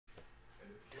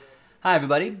Hi,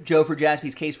 everybody. Joe for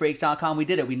JaspysCaseBreaks.com. We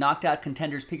did it. We knocked out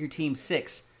Contenders Pick Your Team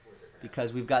 6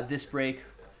 because we've got this break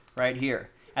right here.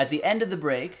 At the end of the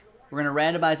break, we're going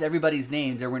to randomize everybody's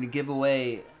names, and we're going to give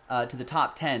away to the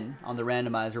top 10 on the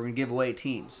randomizer. We're going to give away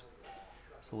teams.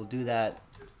 So we'll do that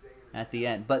at the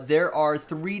end. But there are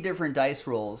 3 different dice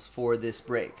rolls for this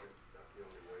break.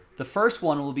 The first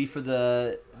one will be for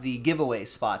the giveaway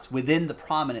spots within the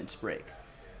prominence break.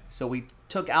 So we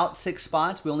took out 6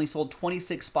 spots. We only sold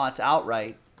 26 spots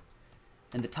outright.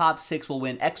 And the top 6 will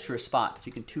win extra spots.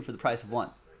 You can 2 for the price of 1.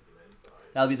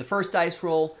 That'll be the first dice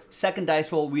roll. Second dice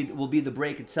roll will be the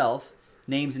break itself.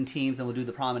 Names and teams, and we'll do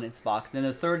the prominence box. Then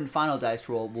the third and final dice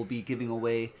roll will be giving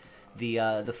away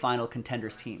the final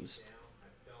contenders teams.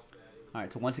 All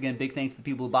right, so once again, big thanks to the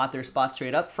people who bought their spots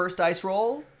straight up. First dice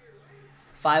roll,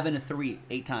 5 and a 3,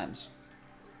 8 times.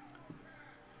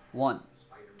 1,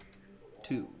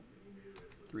 2,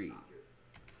 3,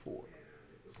 4,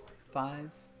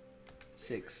 5,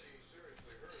 6,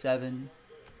 7,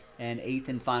 and 8th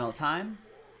and final time.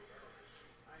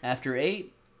 After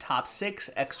 8, top 6,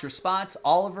 extra spots,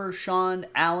 Oliver, Sean,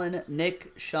 Alan,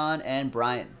 Nick, Sean, and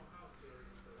Brian.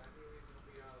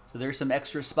 So there's some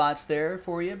extra spots there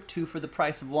for you, 2 for the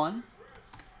price of 1.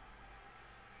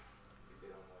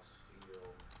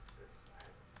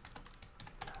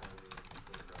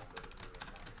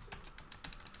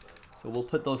 So we'll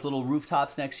put those little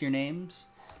rooftops next to your names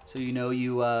so you know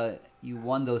you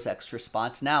won those extra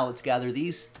spots. Now let's gather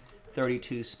these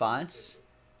 32 spots.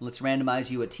 Let's randomize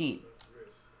you a team.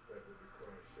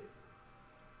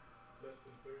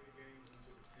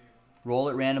 Roll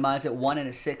it, randomize it, 1 and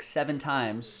a 6, 7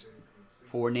 times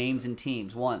for names and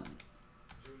teams. 1,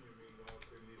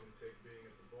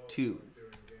 2,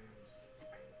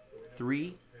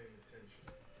 3,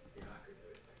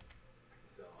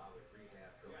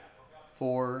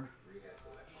 4,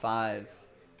 5,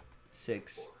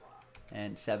 6,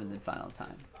 and 7th and final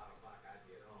time.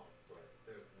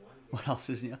 What else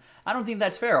is new? I don't think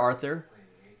that's fair, Arthur.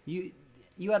 You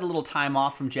had a little time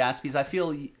off from Jaspys. I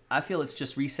feel it's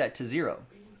just reset to 0.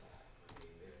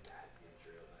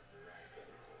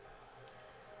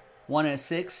 1 and a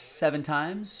 6, 7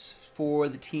 times for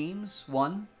the teams.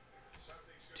 1,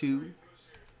 2,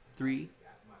 3,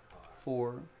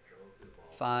 4,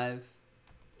 5,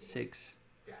 6,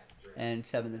 and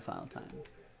 7th and final time.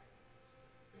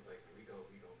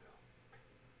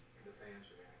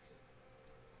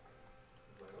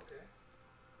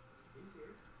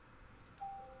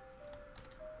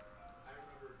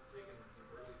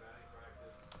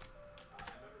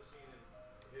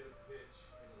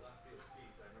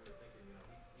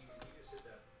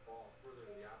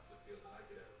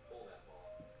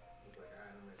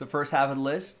 It's the first half of the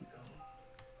list.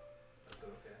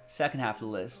 Second half of the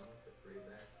list.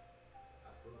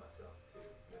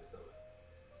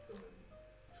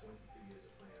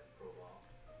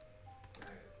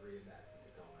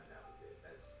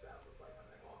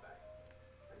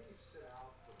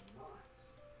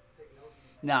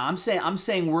 Now I'm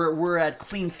saying we're at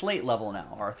clean slate level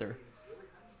now, Arthur.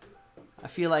 I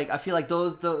feel like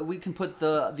we can put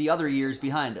the other years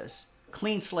behind us.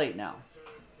 Clean slate now.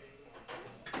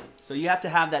 So you have to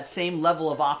have that same level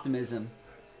of optimism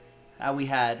that we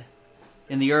had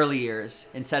in the early years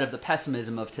instead of the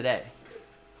pessimism of today.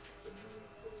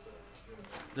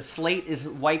 The slate is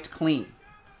wiped clean.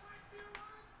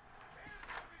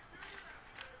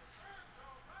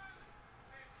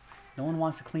 No one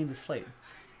wants to clean the slate.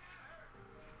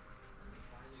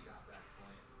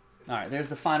 All right, there's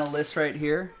the final list right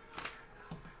here.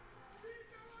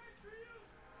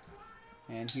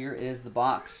 And here is the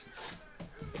box.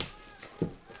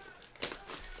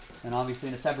 And obviously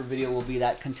in a separate video will be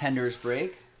that contenders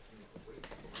break.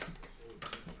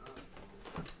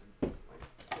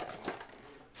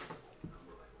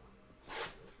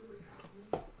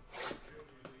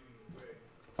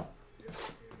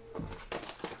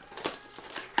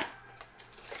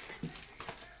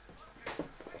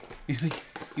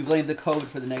 You blame the code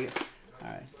for the negative. All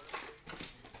right.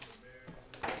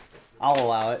 I'll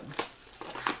allow it.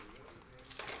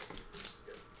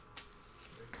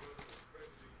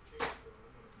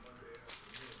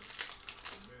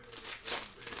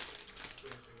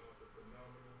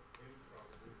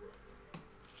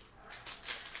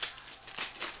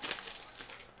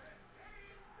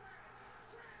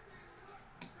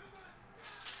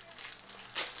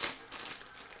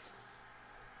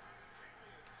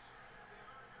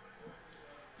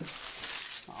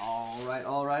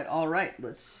 All right.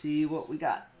 Let's see what we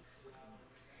got.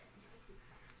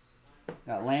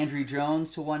 Got Landry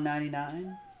Jones to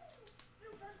 199.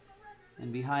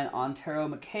 And behind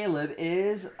Ontero McCaleb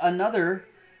is another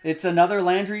It's another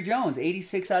Landry Jones,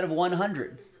 86 out of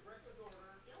 100.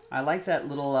 I like that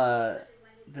little, the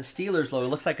Steelers logo. It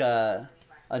looks like a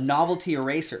novelty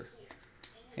eraser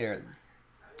here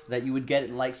that you would get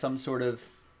in like some sort of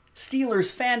Steelers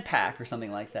fan pack or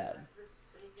something like that.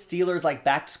 Steelers like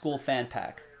back to school fan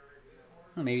pack.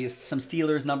 Maybe some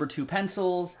Steelers #2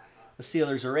 pencils, the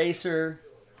Steelers eraser,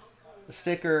 the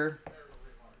sticker.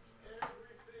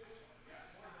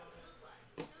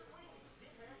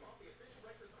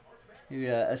 Maybe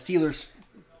a Steelers,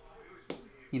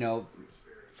 you know,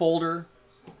 folder.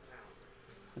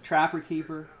 The Trapper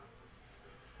Keeper.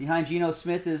 Behind Geno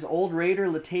Smith is Old Raider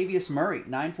Latavius Murray,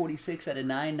 946 out of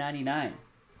 999.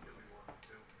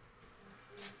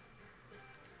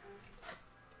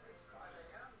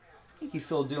 I think he's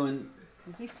still doing.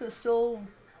 Is he still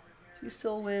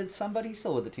with somebody? He's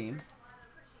still with the team.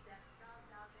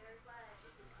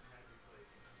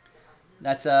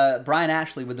 That's Brian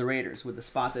Ashley with the Raiders with the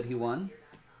spot that he won.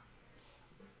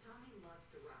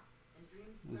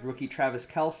 It was rookie Travis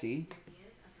Kelce.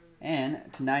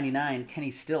 And to 99,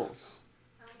 Kenny Stills.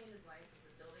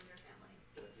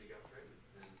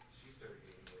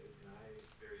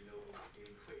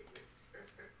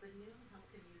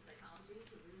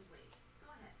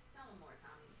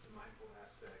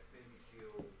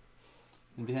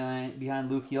 And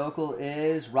behind Luke Yokel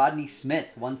is Rodney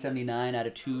Smith, 179 out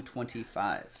of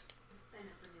 225.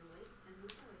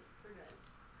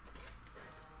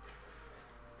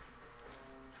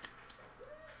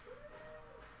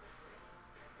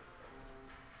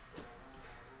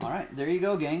 All right, there you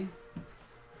go, gang.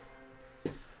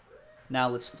 Now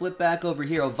let's flip back over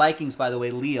here. Oh, Vikings, by the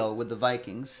way, Leo with the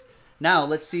Vikings. Now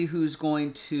let's see who's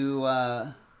going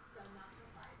to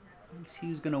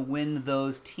win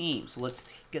those teams. So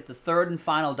let's get the third and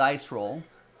final dice roll.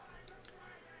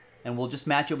 And we'll just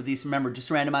match up with these. Remember,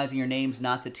 just randomizing your names,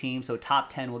 not the team. So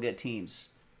top 10 will get teams.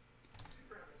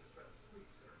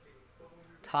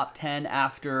 Top 10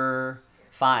 after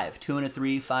 5. 2 and a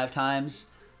 3, 5 times.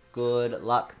 Good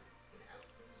luck.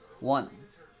 1,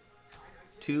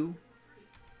 2,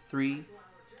 3,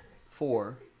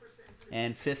 4,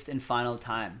 and 5th and final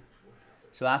time.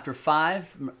 So after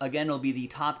 5, again, it'll be the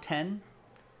top 10.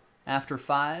 After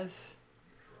 5,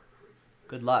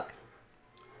 good luck.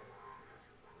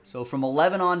 So from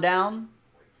 11 on down,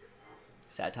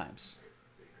 sad times.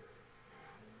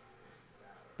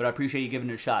 But I appreciate you giving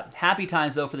it a shot. Happy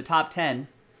times, though, for the top 10.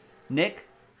 Nick,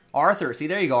 Arthur. See,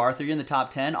 there you go, Arthur. You're in the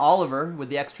top 10. Oliver with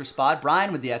the extra spot.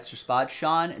 Brian with the extra spot.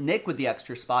 Sean, Nick with the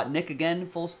extra spot. Nick again,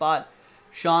 full spot.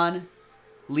 Sean,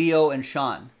 Leo, and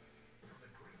Sean.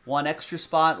 1 extra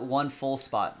spot, 1 full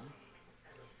spot.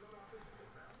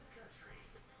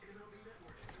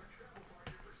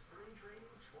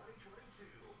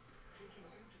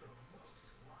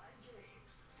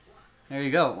 There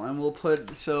you go. And we'll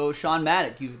put, so Sean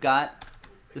Maddock, you've got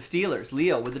the Steelers.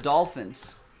 Leo with the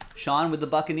Dolphins. Sean with the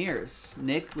Buccaneers.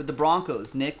 Nick with the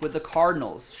Broncos. Nick with the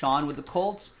Cardinals. Sean with the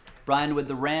Colts. Brian with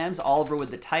the Rams. Oliver with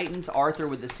the Titans. Arthur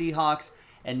with the Seahawks.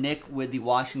 And Nick with the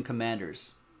Washington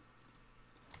Commanders.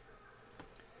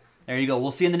 There you go.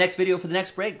 We'll see you in the next video for the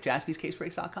next break.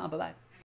 JaspysCaseBreaks.com. Bye-bye.